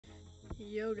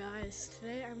Yo guys,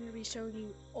 today I'm going to be showing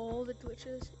you all the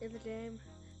glitches in the game,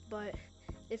 but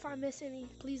if I miss any,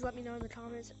 please let me know in the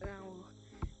comments and I will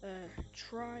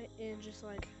try and just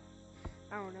I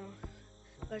don't know,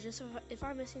 but just if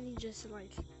I miss any, just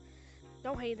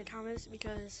don't hate in the comments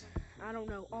because I don't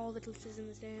know all the glitches in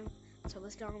this game, so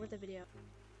let's get on with the video.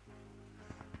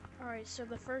 Alright, so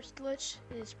the first glitch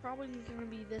is probably going to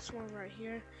be this one right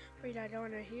here, where you go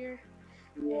under here,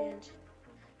 and you want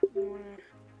to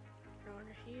go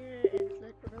under here and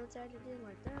rotate it in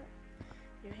like that.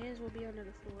 Your hands will be under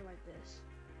the floor like this.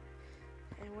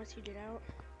 And once you get out,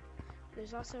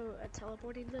 there's also a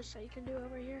teleporting glitch that you can do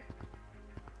over here.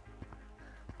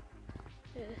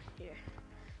 Here.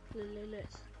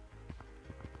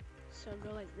 So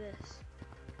go like this.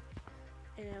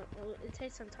 And it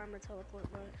takes some time to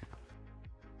teleport, but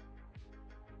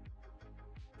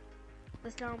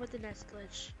let's go on with the next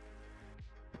glitch.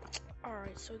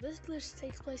 Alright, so this glitch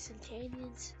takes place in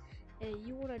canyons, and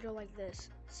you want to go like this.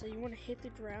 So you want to hit the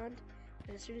ground,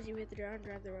 and as soon as you hit the ground,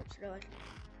 grab the ropes. Go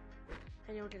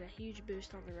and you'll get a huge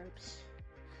boost on the ropes.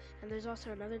 And there's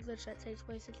also another glitch that takes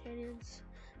place in canyons.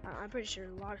 I'm pretty sure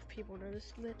a lot of people know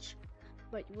this glitch,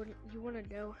 but you want to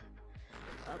go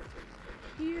up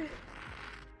here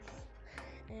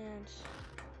and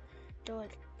go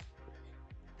like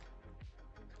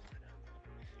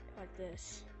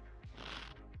this.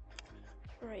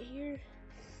 Right here,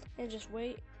 and just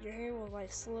wait. Your hair will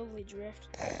slowly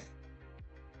drift.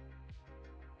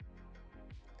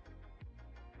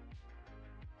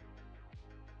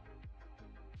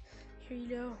 Here you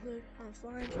go. Look, I'm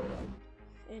flying,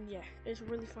 and yeah, it's a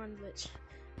really fun glitch.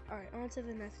 Alright, on to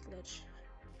the next glitch.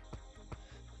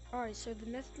 Alright, so the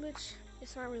next glitch,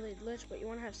 it's not really a glitch, but you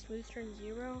want to have smooth turn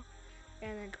 0,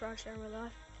 and then crouch down or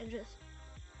left, and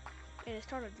it's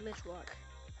called a glitch walk.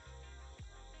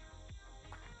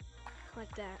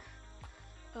 Like that.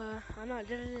 I'm not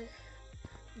good at it,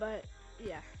 but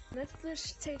yeah. Next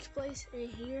glitch takes place in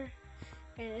here,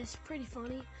 and it's pretty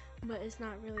funny, but it's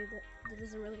not really it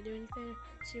doesn't really do anything.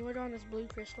 So you want to go on this blue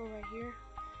crystal right here.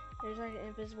 There's like an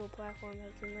invisible platform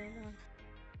that you can land on.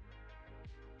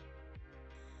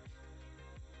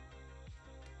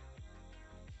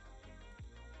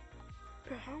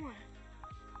 Bro, how am I?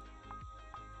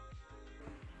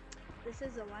 This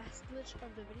is the last glitch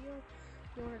of the video.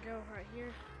 You want to go right here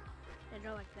and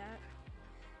go like that,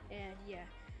 and yeah.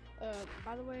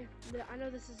 By the way, I know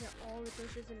this isn't all the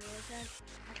glitches in Rorikad.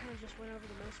 I kind of just went over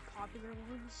the most popular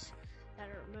ones that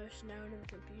are most known in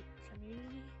the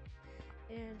community,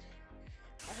 and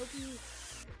I hope you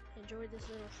enjoyed this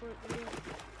little short video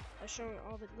of showing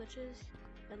all the glitches,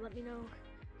 and let me know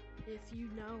if you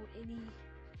know any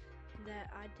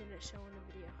that I didn't show in the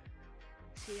video.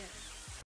 See ya.